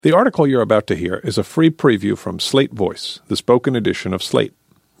The article you're about to hear is a free preview from Slate Voice, the spoken edition of Slate.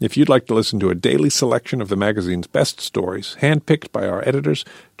 If you'd like to listen to a daily selection of the magazine's best stories, handpicked by our editors,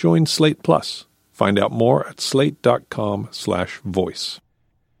 join Slate Plus. Find out more at slate.com/voice.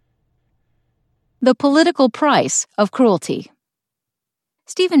 The political price of cruelty.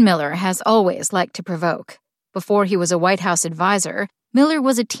 Stephen Miller has always liked to provoke. Before he was a White House advisor, Miller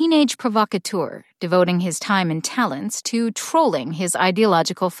was a teenage provocateur, devoting his time and talents to trolling his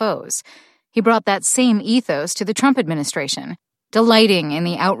ideological foes. He brought that same ethos to the Trump administration, delighting in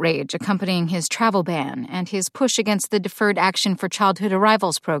the outrage accompanying his travel ban and his push against the Deferred Action for Childhood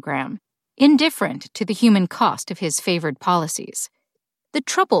Arrivals program, indifferent to the human cost of his favored policies. The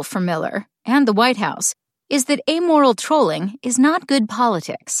trouble for Miller and the White House is that amoral trolling is not good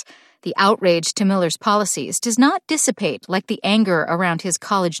politics. The outrage to Miller's policies does not dissipate like the anger around his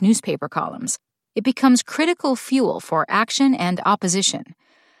college newspaper columns. It becomes critical fuel for action and opposition.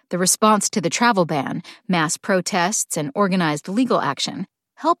 The response to the travel ban, mass protests, and organized legal action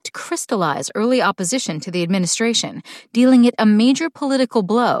helped crystallize early opposition to the administration, dealing it a major political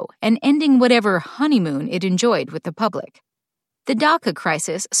blow and ending whatever honeymoon it enjoyed with the public. The DACA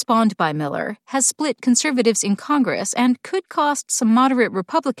crisis, spawned by Miller, has split conservatives in Congress and could cost some moderate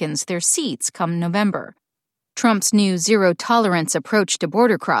Republicans their seats come November. Trump's new zero-tolerance approach to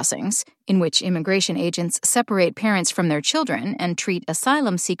border crossings, in which immigration agents separate parents from their children and treat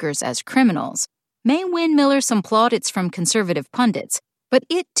asylum seekers as criminals, may win Miller some plaudits from conservative pundits, but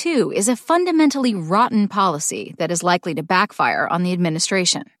it, too, is a fundamentally rotten policy that is likely to backfire on the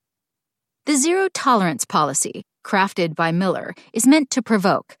administration. The zero-tolerance policy, crafted by Miller, is meant to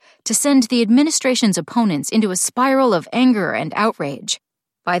provoke, to send the administration's opponents into a spiral of anger and outrage.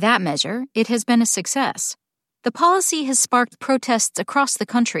 By that measure, it has been a success. The policy has sparked protests across the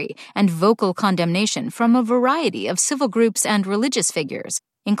country and vocal condemnation from a variety of civil groups and religious figures,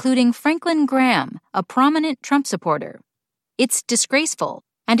 including Franklin Graham, a prominent Trump supporter. It's disgraceful,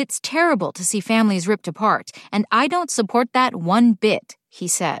 and it's terrible to see families ripped apart, and I don't support that one bit, he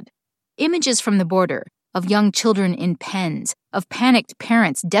said. Images from the border, of young children in pens, of panicked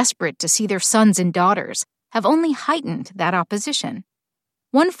parents desperate to see their sons and daughters, have only heightened that opposition.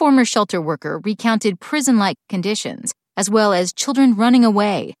 One former shelter worker recounted prison-like conditions, as well as children running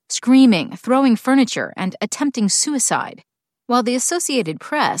away, screaming, throwing furniture, and attempting suicide, while the Associated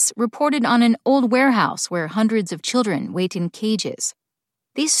Press reported on an old warehouse where hundreds of children wait in cages.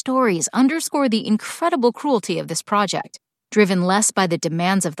 These stories underscore the incredible cruelty of this project, driven less by the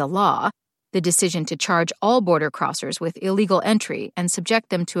demands of the law, the decision to charge all border crossers with illegal entry and subject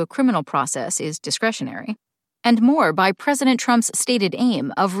them to a criminal process is discretionary, and more by President Trump's stated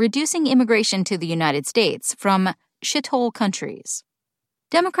aim of reducing immigration to the United States from shithole countries.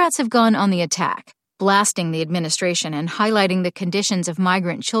 Democrats have gone on the attack, blasting the administration and highlighting the conditions of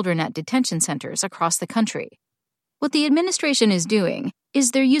migrant children at detention centers across the country. What the administration is doing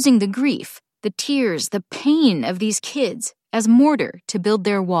is they're using the grief, the tears, the pain of these kids as mortar to build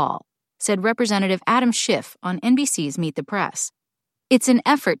their wall, said Representative Adam Schiff on NBC's Meet the Press. It's an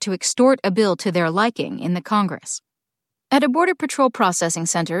effort to extort a bill to their liking in the Congress. At a Border Patrol processing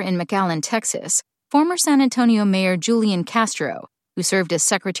center in McAllen, Texas, former San Antonio Mayor Julian Castro, who served as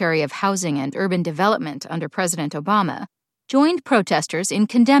Secretary of Housing and Urban Development under President Obama, joined protesters in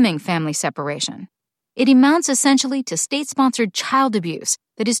condemning family separation. It amounts essentially to state-sponsored child abuse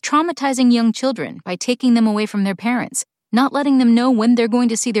that is traumatizing young children by taking them away from their parents, not letting them know when they're going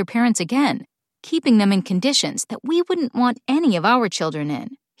to see their parents again, keeping them in conditions that we wouldn't want any of our children in,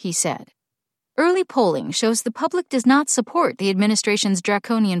 he said. Early polling shows the public does not support the administration's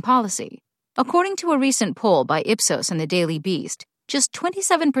draconian policy. According to a recent poll by Ipsos and the Daily Beast, just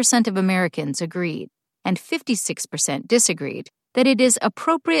 27% of Americans agreed, and 56% disagreed, that it is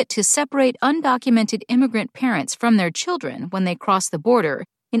appropriate to separate undocumented immigrant parents from their children when they cross the border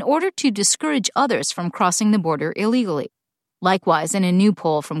in order to discourage others from crossing the border illegally. Likewise, in a new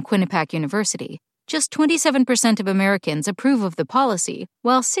poll from Quinnipiac University, just 27% of Americans approve of the policy,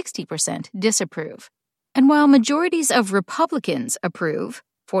 while 60% disapprove. And while majorities of Republicans approve,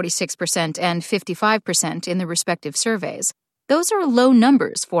 46% and 55% in the respective surveys, those are low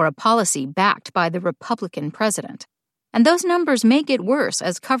numbers for a policy backed by the Republican president. And those numbers may get worse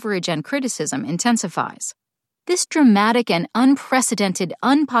as coverage and criticism intensifies. This dramatic and unprecedented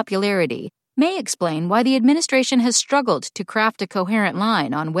unpopularity may explain why the administration has struggled to craft a coherent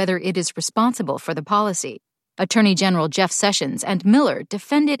line on whether it is responsible for the policy. Attorney General Jeff Sessions and Miller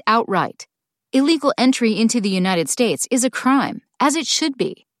defend it outright. Illegal entry into the United States is a crime, as it should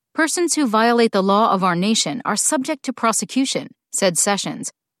be. Persons who violate the law of our nation are subject to prosecution, said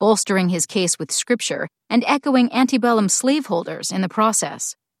Sessions, bolstering his case with scripture and echoing antebellum slaveholders in the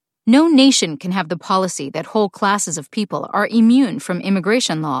process. No nation can have the policy that whole classes of people are immune from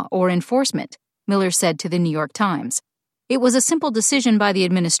immigration law or enforcement, Miller said to the New York Times. It was a simple decision by the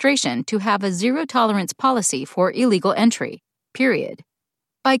administration to have a zero-tolerance policy for illegal entry, period.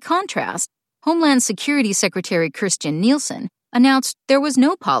 By contrast, Homeland Security Secretary Kirstjen Nielsen announced there was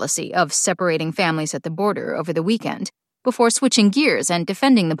no policy of separating families at the border over the weekend, before switching gears and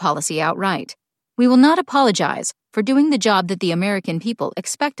defending the policy outright. "We will not apologize for doing the job that the American people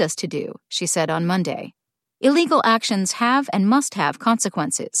expect us to do," she said on Monday. "Illegal actions have and must have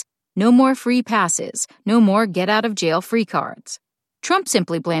consequences. No more free passes, no more get-out-of-jail-free cards." Trump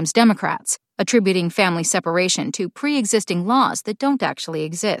simply blames Democrats, attributing family separation to pre-existing laws that don't actually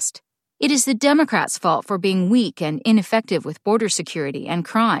exist. "It is the Democrats' fault for being weak and ineffective with border security and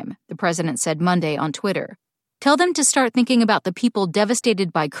crime," the president said Monday on Twitter. "Tell them to start thinking about the people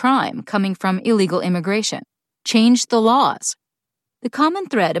devastated by crime coming from illegal immigration. Change the laws." The common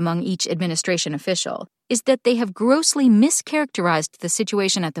thread among each administration official is that they have grossly mischaracterized the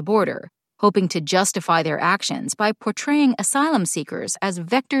situation at the border, hoping to justify their actions by portraying asylum seekers as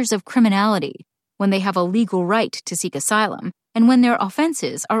vectors of criminality when they have a legal right to seek asylum and when their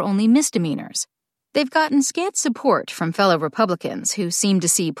offenses are only misdemeanors. They've gotten scant support from fellow Republicans who seem to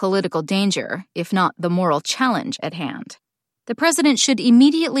see political danger, if not the moral challenge, at hand. "The president should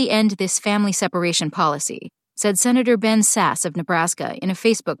immediately end this family separation policy," said Senator Ben Sasse of Nebraska in a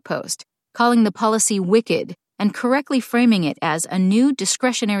Facebook post, calling the policy wicked and correctly framing it as a new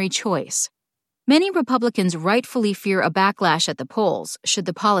discretionary choice. Many Republicans rightfully fear a backlash at the polls should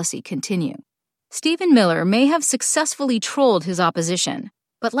the policy continue. Stephen Miller may have successfully trolled his opposition,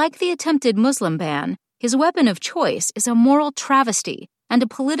 but like the attempted Muslim ban, his weapon of choice is a moral travesty and a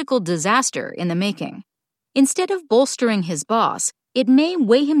political disaster in the making. Instead of bolstering his boss, it may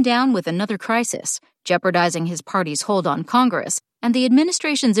weigh him down with another crisis, jeopardizing his party's hold on Congress and the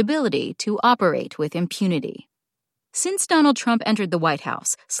administration's ability to operate with impunity. Since Donald Trump entered the White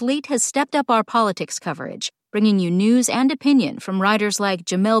House, Slate has stepped up our politics coverage, bringing you news and opinion from writers like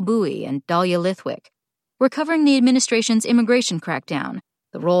Jamel Bouie and Dahlia Lithwick. We're covering the administration's immigration crackdown,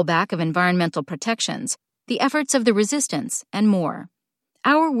 the rollback of environmental protections, the efforts of the resistance, and more.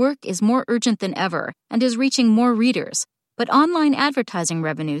 Our work is more urgent than ever and is reaching more readers, but online advertising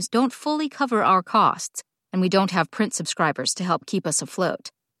revenues don't fully cover our costs, and we don't have print subscribers to help keep us afloat.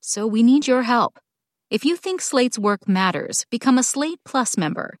 So we need your help. If you think Slate's work matters, become a Slate Plus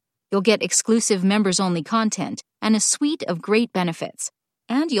member. You'll get exclusive members-only content and a suite of great benefits,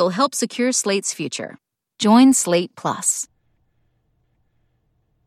 and you'll help secure Slate's future. Join Slate Plus.